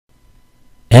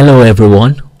Hello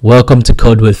everyone, welcome to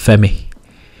Code with Femi,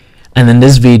 and in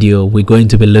this video we're going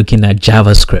to be looking at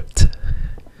JavaScript.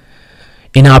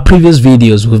 In our previous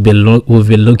videos we've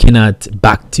been looking at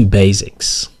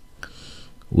Back2Basics.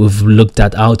 We've looked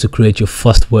at how to create your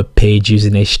first web page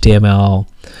using HTML.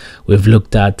 We've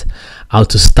looked at how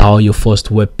to style your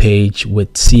first web page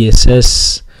with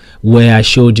CSS, where I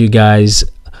showed you guys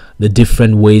the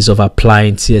different ways of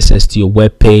applying CSS to your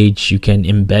web page. You can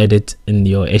embed it in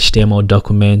your HTML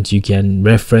document, you can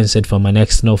reference it from an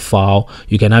external file,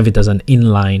 you can have it as an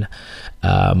inline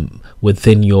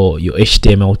within your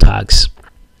HTML tags.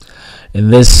 In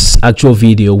this actual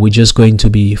video we're just going to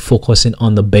be focusing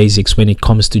on the basics when it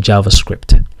comes to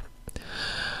JavaScript.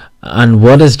 And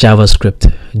what is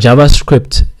JavaScript?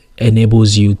 JavaScript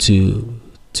enables you to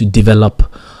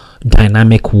develop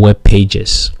dynamic web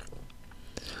pages.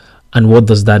 And what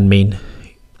does that mean?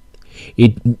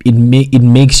 It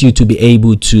makes you to be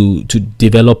able to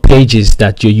develop pages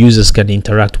that your users can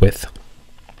interact with.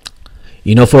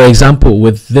 You know, for example,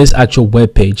 with this actual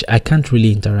web page, I can't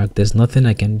really interact. There's nothing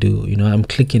I can do. You know, I'm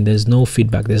clicking, there's no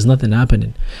feedback, there's nothing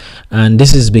happening. And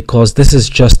this is because this is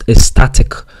just a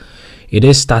static,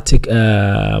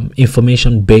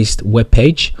 information based web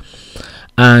page.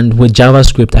 And with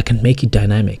JavaScript I can make it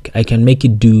dynamic. I can make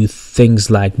it do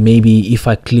things like, maybe if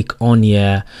I click on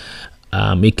here,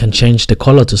 it can change the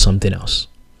color to something else,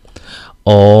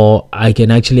 or I can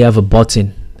actually have a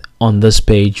button on this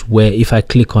page where if I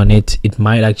click on it, it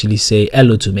might actually say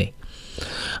hello to me.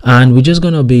 And we're just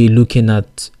going to be looking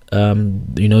at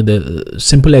you know, the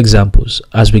simple examples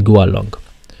as we go along.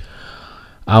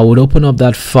 I would open up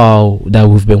that file that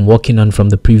we've been working on from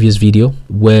the previous video,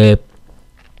 where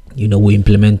we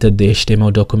implemented the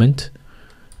HTML document,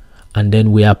 and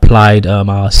then we applied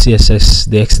our CSS,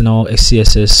 the external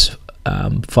CSS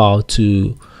file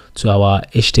to our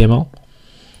HTML.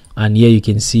 And here you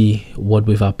can see what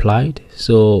we've applied.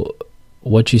 So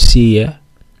what you see here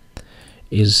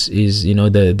is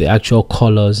the actual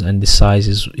colors, and the size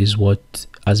is what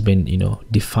has been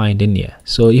defined in here.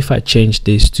 So if I change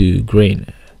this to green,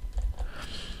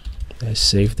 let's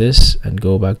save this and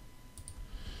go back,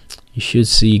 you should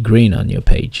see green on your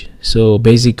page. So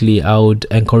basically I would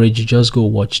encourage you, just go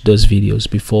watch those videos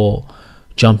before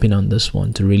jumping on this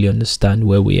one to really understand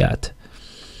where we're at.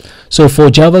 So for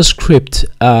JavaScript,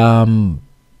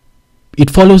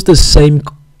 it follows the same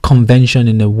convention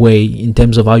in a way, in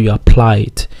terms of how you apply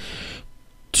it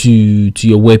to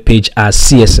your web page as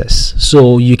CSS.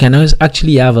 So you can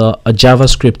actually have a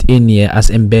JavaScript in here as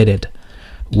embedded,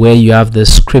 where you have the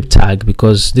script tag,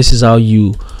 because this is how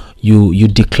you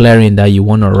declaring that you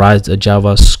want to write a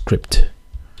JavaScript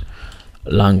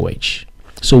language.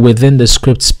 So within the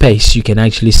script space you can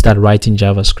actually start writing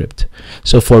JavaScript.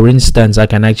 So for instance, I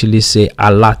can actually say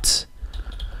alert,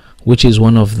 which is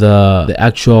one of the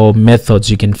actual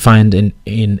methods you can find in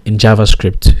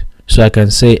JavaScript. So I can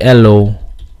say hello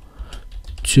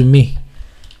to me.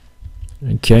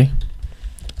 Okay,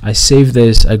 I save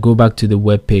this, I go back to the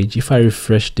web page. If I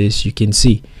refresh this, you can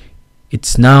see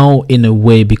it's now in a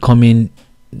way becoming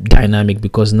dynamic,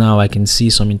 because now I can see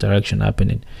some interaction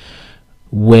happening,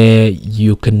 where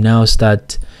you can now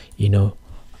start doing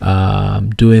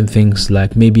things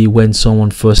like, maybe when someone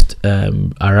first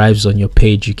arrives on your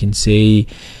page, you can say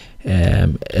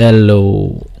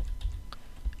hello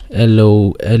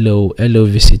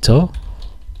visitor,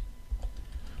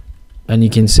 and you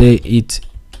can say it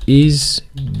is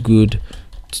good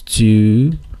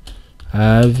to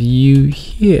have you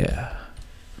here.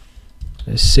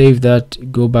 Let's save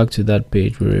that, go back to that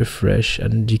page, we refresh,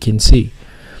 and you can see.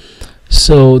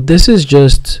 So this is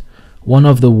just one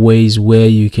of the ways where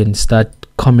you can start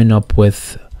coming up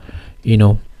with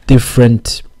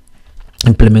different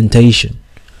implementation.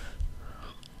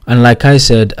 And like I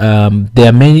said, there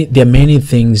are many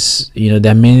things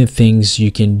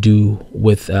you can do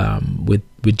with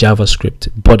JavaScript,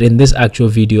 but in this actual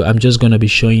video I'm just going to be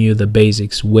showing you the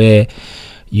basics, where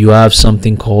you have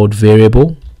something called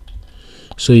variable.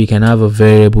 So you can have a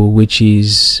variable which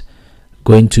is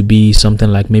going to be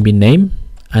something like maybe name,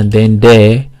 and then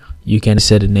there you can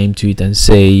set a name to it and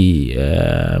say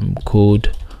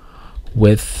code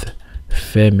with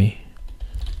Femi,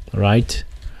 right?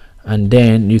 And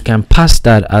then you can pass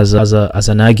that as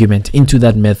an argument into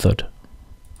that method,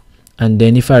 and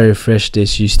then if I refresh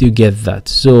this, you still get that.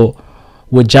 So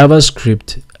with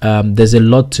JavaScript, there's a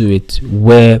lot to it,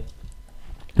 where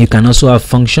you can also have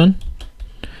function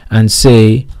and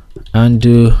say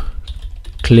undo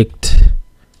clicked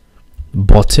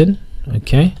button.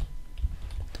 Okay,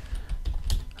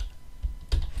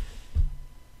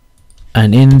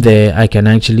 and in there I can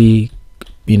actually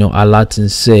alert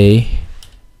and say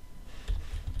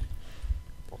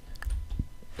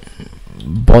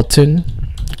button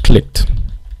clicked.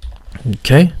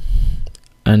 Okay,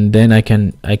 and then I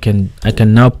can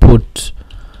now put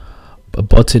a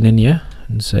button in here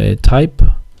and say type,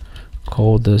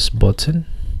 call this button,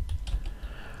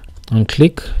 and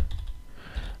click.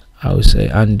 I will say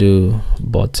undo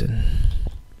button.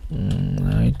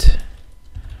 Right,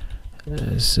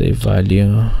 say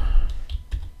value,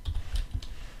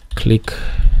 click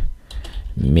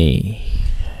me.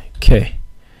 Okay,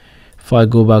 if I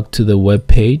go back to the web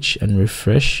page and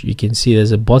refresh, you can see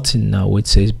there's a button now which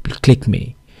says click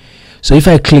me. So if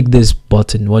I click this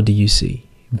button, what do you see?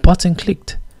 Button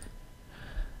clicked.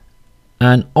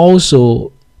 And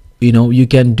also, you know, you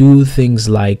can do things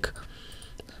like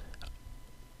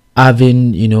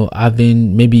having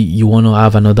maybe you want to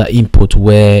have another input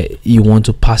where you want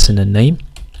to pass in a name.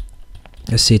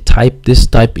 Let's say type. This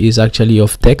type is actually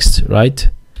of text, right?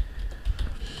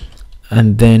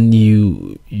 And then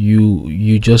you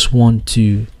just want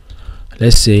to,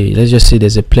 let's just say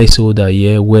there's a placeholder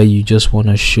here where you just want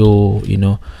to show,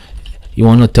 you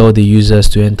want to tell the users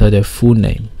to enter their full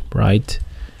name, right?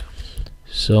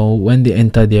 So when they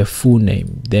enter their full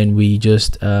name, then we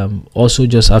just also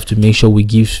just have to make sure we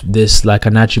give this like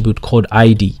an attribute called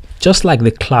ID. Just like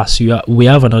the class, we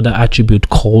have another attribute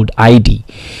called ID.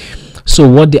 So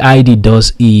what the ID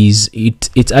does is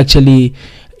it's actually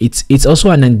it's also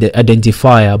an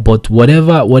identifier, but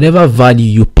whatever value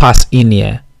you pass in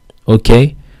here.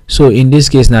 Okay, so in this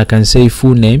case now I can say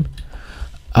full name.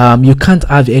 You can't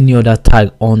have any other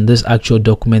tag on this actual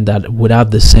document that would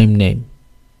have the same name,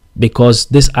 because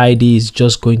this ID is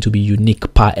just going to be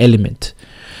unique per element.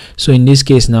 So in this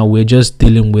case now we're just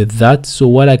dealing with that. So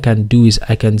what I can do is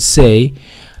I can say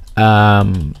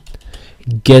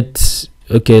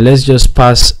okay, let's just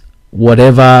pass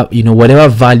whatever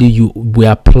value we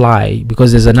apply,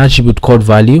 because there's an attribute called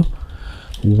value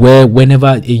where whenever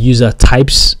a user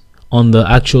types on the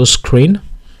actual screen,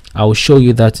 I will show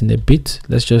you that in a bit.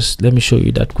 Let me show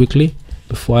you that quickly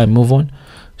before I move on.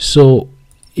 So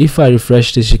if I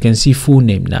refresh this, you can see full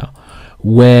name now,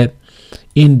 where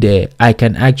in there I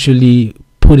can actually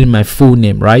put in my full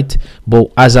name, right? But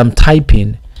as I'm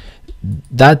typing,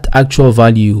 that actual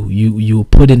value you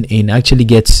put in actually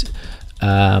gets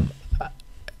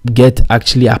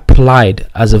actually applied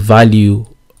as a value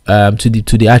to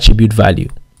the attribute value,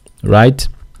 right?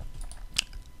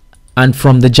 And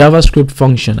from the JavaScript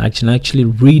function, I can actually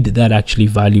read that actually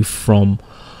value from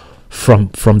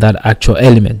that actual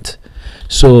element.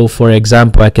 So for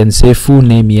example, I can say full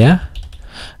name here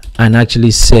and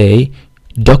actually say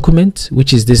document,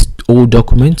 which is this old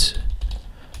document,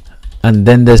 and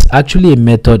then there's actually a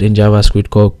method in JavaScript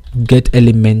called get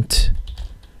element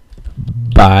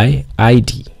by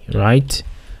ID, right?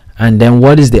 And then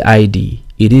what is the ID?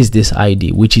 It is this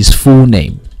ID, which is full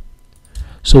name.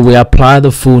 So we apply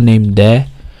the full name there,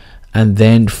 and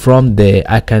then from there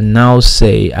I can now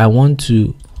say I want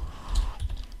you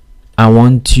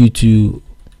to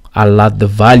allot the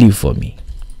value for me.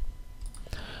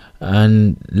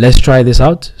 And let's try this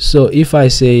out. So if I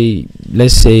say,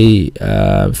 let's say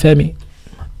Femi,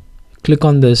 click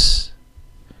on this.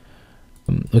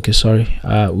 Okay, sorry,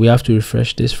 we have to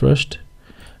refresh this first,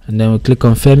 and then we click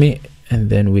on Femi,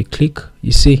 and then we click,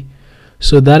 you see,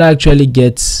 so that actually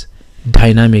gets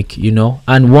dynamic,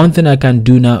 and one thing I can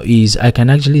do now is I can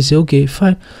actually say, okay,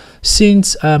 fine,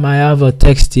 since I have a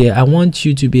text here, I want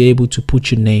you to be able to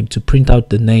put your name, to print out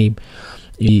the name,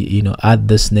 add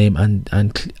this name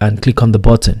and click on the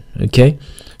button. Okay,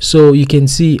 so you can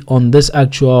see on this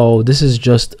actual, this is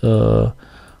just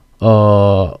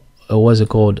what's it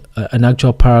called, an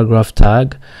actual paragraph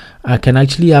tag. I can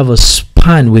actually have a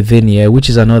span within here, which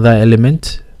is another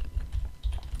element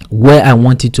where I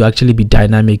want it to actually be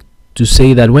dynamic, to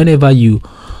say that whenever you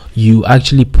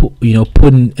actually put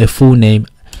in a full name,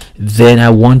 then I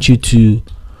want you to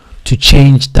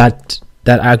change that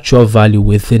actual value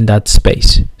within that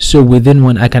space. So within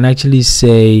one I can actually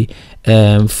say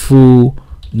full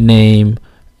name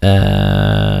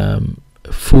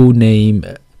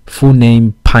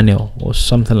panel or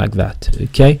something like that.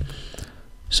 Okay,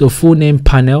 so full name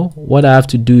panel, what I have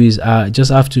to do is I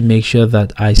just have to make sure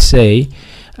that I say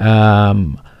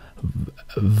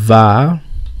var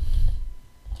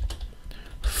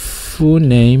full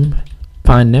name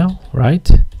panel, right,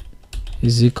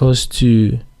 is equals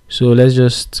to, so let's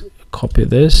just copy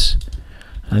this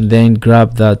and then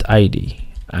grab that ID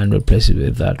and replace it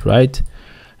with that, right?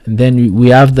 And then we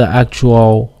have the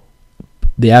actual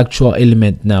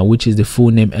element now, which is the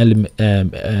full name element,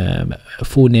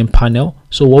 full name panel.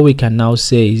 So what we can now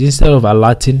say is, instead of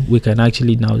allotting, we can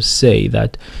actually now say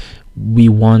that we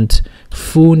want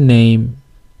full name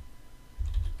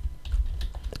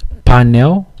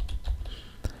panel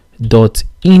dot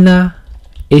inner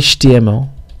HTML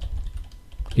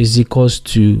is equals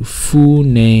to full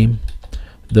name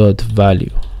dot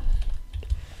value.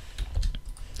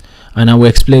 And I will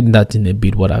explain that in a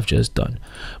bit, what I've just done.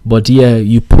 But yeah,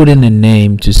 you put in a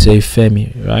name to say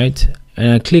Femi, right?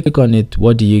 And I click on it,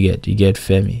 what do you get? You get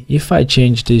Femi. If I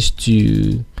change this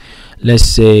to, let's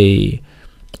say,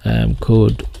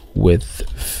 code with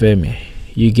Femi,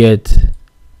 you get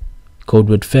code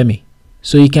with Femi.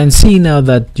 So you can see now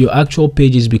that your actual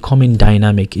page is becoming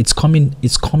dynamic. It's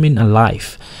coming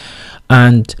alive.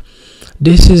 And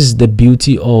this is the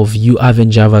beauty of you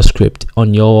having JavaScript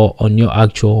on your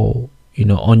actual,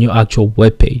 on your actual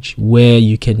web page, where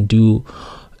you can do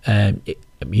a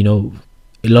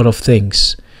lot of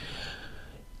things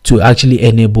to actually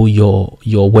enable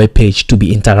your web page to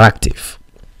be interactive.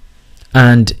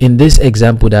 And in this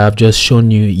example that I've just shown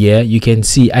you here, you can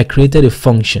see I created a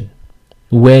function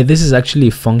where this is actually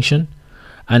a function,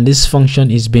 and this function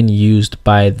is being used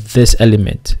by this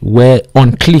element, where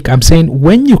on click, I'm saying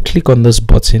when you click on this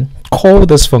button, call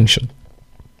this function,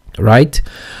 right?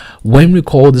 When we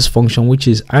call this function, which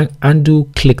is undo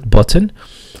click button,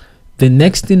 the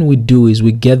next thing we do is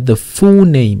we get the full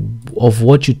name of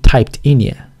what you typed in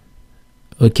here,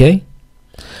 okay?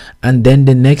 And then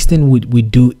the next thing we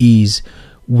do is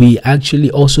we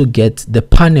actually also get the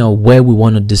panel where we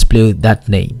want to display that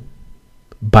name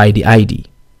by the ID,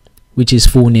 which is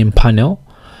full name panel.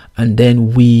 And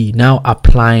then we now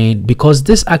applying, because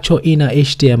this actual inner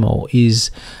HTML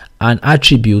is an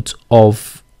attribute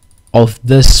of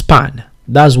this span.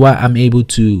 That's why I'm able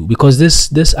to, because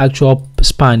this actual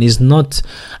span is not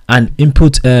an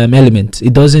input element.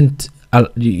 It doesn't,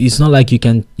 it's not like you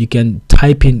can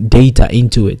type in data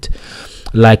into it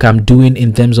like I'm doing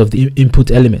in terms of the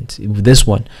input element with this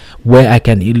one, where I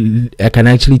can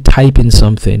actually type in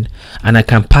something and I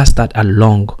can pass that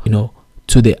along, to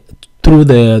through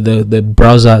the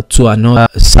browser to another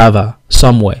server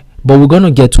somewhere. But we're going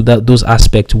to get to those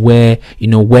aspects where,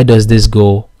 where does this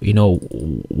go?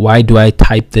 Why do I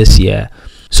type this here?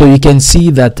 So you can see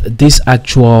that this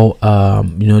actual,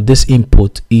 this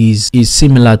input is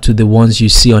similar to the ones you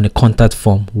see on a contact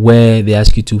form, where they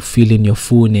ask you to fill in your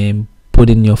full name, put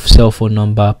in your cell phone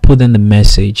number, put in the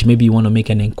message. Maybe you want to make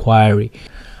an inquiry,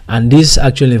 and this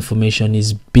actual information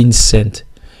is being sent,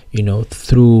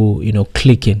 through,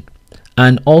 clicking.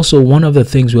 And also one of the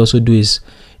things we also do is,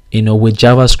 with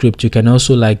JavaScript, you can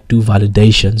also like do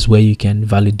validations, where you can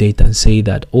validate and say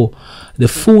that, oh, the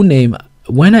full name,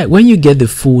 when you get the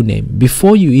full name,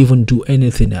 before you even do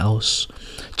anything else,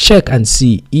 check and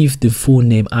see if the full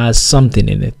name has something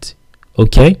in it.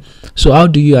 Okay, so how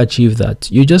do you achieve that?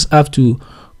 You just have to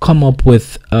come up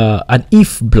with an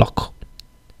if block.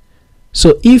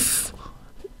 So if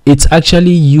it's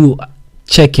actually you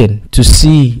checking to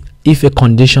see if a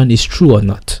condition is true or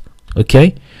not,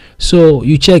 okay, so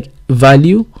you check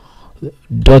value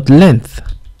dot length.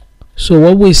 So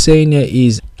what we're saying here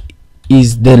is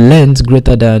the length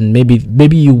greater than,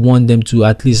 maybe you want them to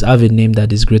at least have a name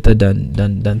that is greater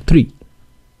than 3.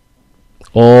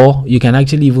 Or you can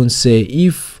actually even say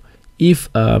if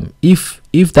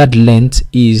that length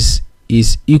is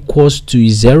equals to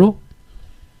 0,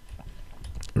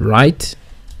 right?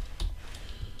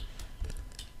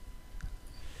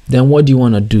 Then what do you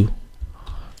want to do?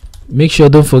 Make sure,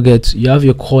 don't forget, you have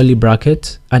your curly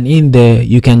bracket, and in there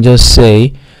you can just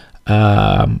say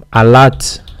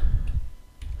alert.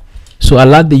 So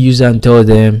alert the user and tell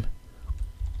them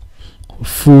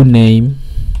full name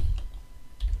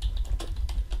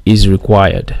is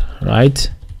required,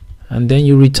 right? And then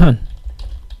you return.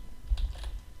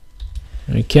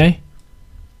 Okay,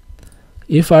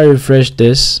 if I refresh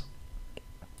this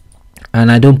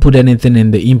and I don't put anything in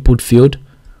the input field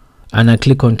and I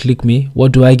click on click me,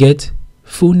 what do I get?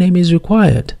 Full name is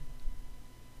required,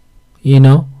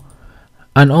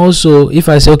 And also if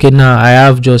I say, okay, now I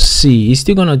have just C, it's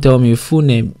still gonna tell me full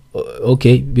name,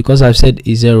 okay, because I've said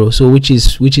is 0, so which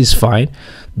is fine.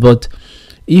 But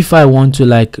if I want to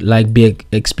like be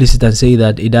explicit and say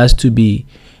that it has to be,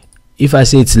 if I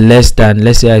say it's less than,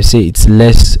 let's say I say it's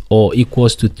less or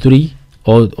equals to 3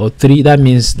 or 3, that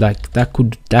means like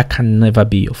that can never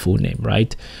be your full name,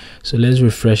 right? So let's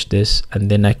refresh this, and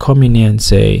then I come in here and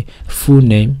say full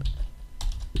name,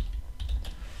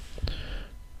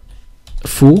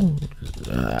 full,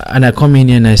 and I come in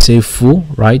here and I say full,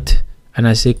 right? And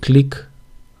I say click,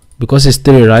 because it's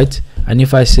 3, right? And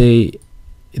if I say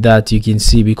that, you can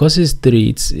see because it's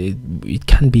 3, it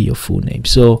can be your full name.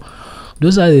 So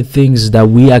those are the things that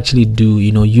we actually do,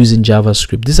 using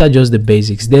JavaScript. These are just the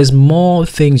basics. There's more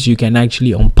things you can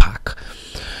actually unpack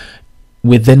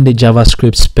within the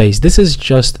JavaScript space. This is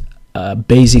just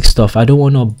basic stuff. I don't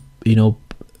want to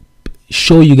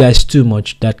show you guys too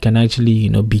much that can actually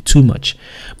be too much,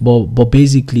 but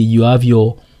basically you have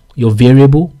your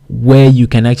variable where you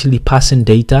can actually pass in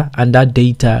data, and that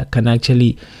data can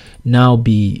actually now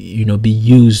be be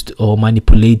used or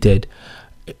manipulated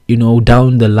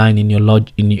down the line in your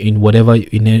in whatever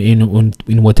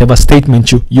in whatever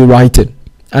statement you write it.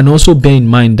 And also bear in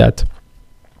mind that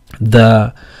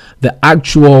the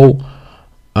actual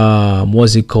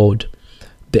what's it called,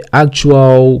 the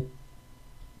actual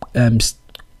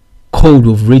code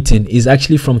we've written is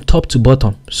actually from top to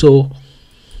bottom, so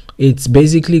it's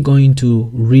basically going to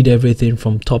read everything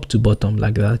from top to bottom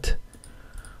like that.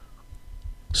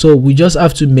 So we just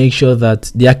have to make sure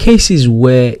that there are cases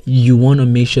where you want to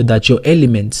make sure that your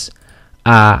elements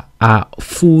are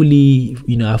fully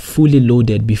fully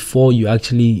loaded before you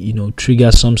actually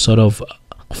trigger some sort of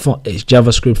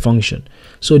JavaScript function.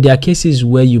 So there are cases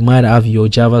where you might have your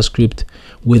JavaScript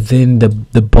within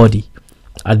the body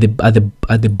at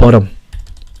the bottom,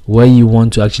 where you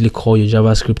want to actually call your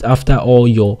JavaScript after all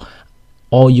your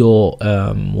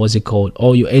what's it called,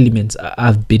 all your elements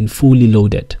have been fully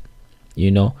loaded.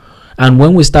 And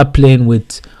when we start playing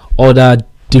with other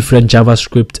different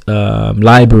JavaScript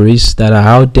libraries that are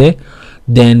out there,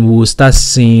 then we'll start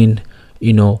seeing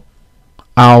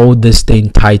how this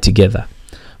thing tie together.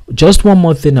 Just one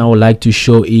more thing I would like to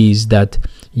show is that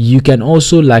you can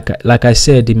also, like I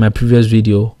said in my previous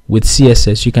video with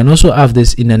CSS, you can also have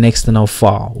this in an external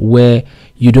file where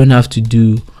you don't have to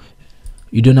do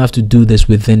this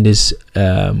within this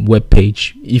web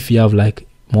page. If you have like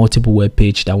multiple web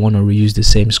page that want to reuse the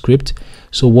same script,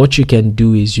 so what you can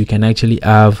do is you can actually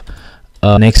have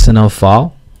an external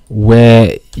file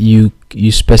where you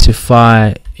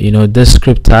specify this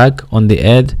script tag on the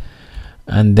head,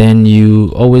 and then you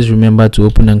always remember to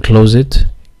open and close it.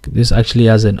 This actually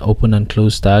has an open and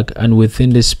close tag, and within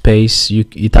this space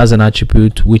it has an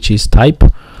attribute which is type,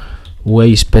 where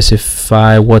you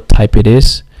specify what type it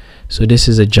is. So this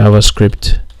is a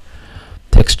JavaScript,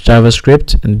 text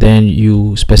JavaScript, and then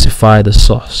you specify the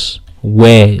source,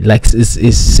 where like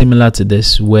is similar to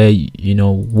this, where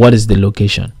what is the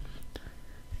location.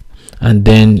 And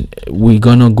then we're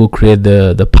gonna go create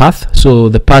the path. So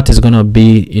the path is gonna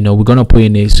be we're gonna put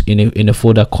in a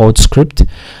folder called script,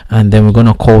 and then we're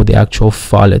gonna call the actual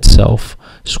file itself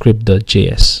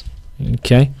script.js.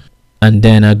 okay, and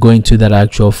then I go into that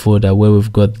actual folder where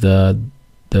we've got the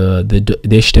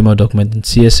HTML document and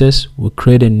CSS. We'll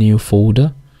create a new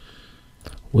folder,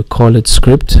 we call it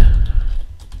script,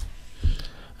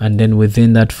 and then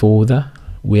within that folder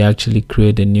we actually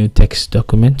create a new text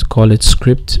document, call it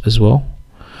script as well,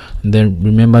 and then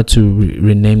remember to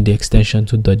rename the extension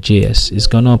to .js. It's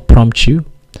gonna prompt you,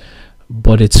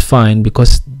 but it's fine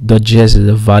because .js is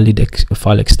a valid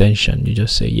file extension. You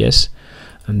just say yes,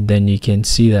 and then you can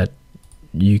see that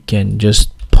you can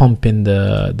just pump in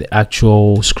the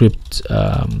actual script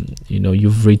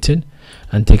you've written,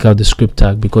 and take out the script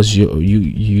tag because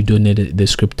you don't need the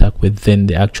script tag within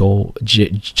the actual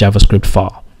JavaScript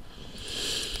file.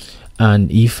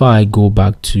 And if I go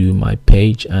back to my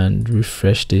page and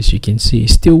refresh this, you can see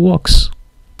it still works,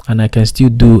 and I can still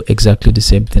do exactly the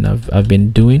same thing I've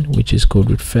been doing, which is code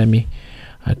with Femi.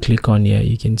 I click on here,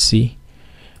 you can see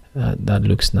that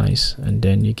looks nice, and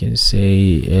then you can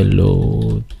say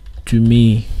hello to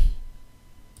me.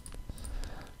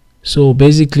 So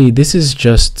basically this is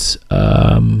just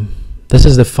this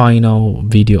is the final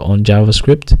video on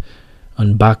JavaScript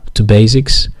on Back to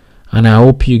Basics, and I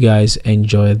hope you guys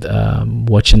enjoyed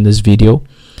watching this video.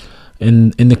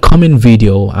 In the coming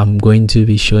video, I'm going to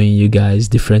be showing you guys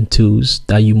different tools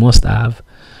that you must have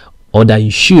or that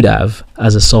you should have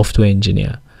as a software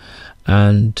engineer.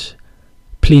 And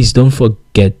please don't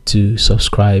forget to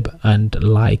subscribe and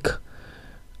like,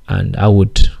 and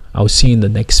I'll see you in the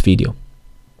next video.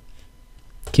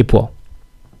 Keep well.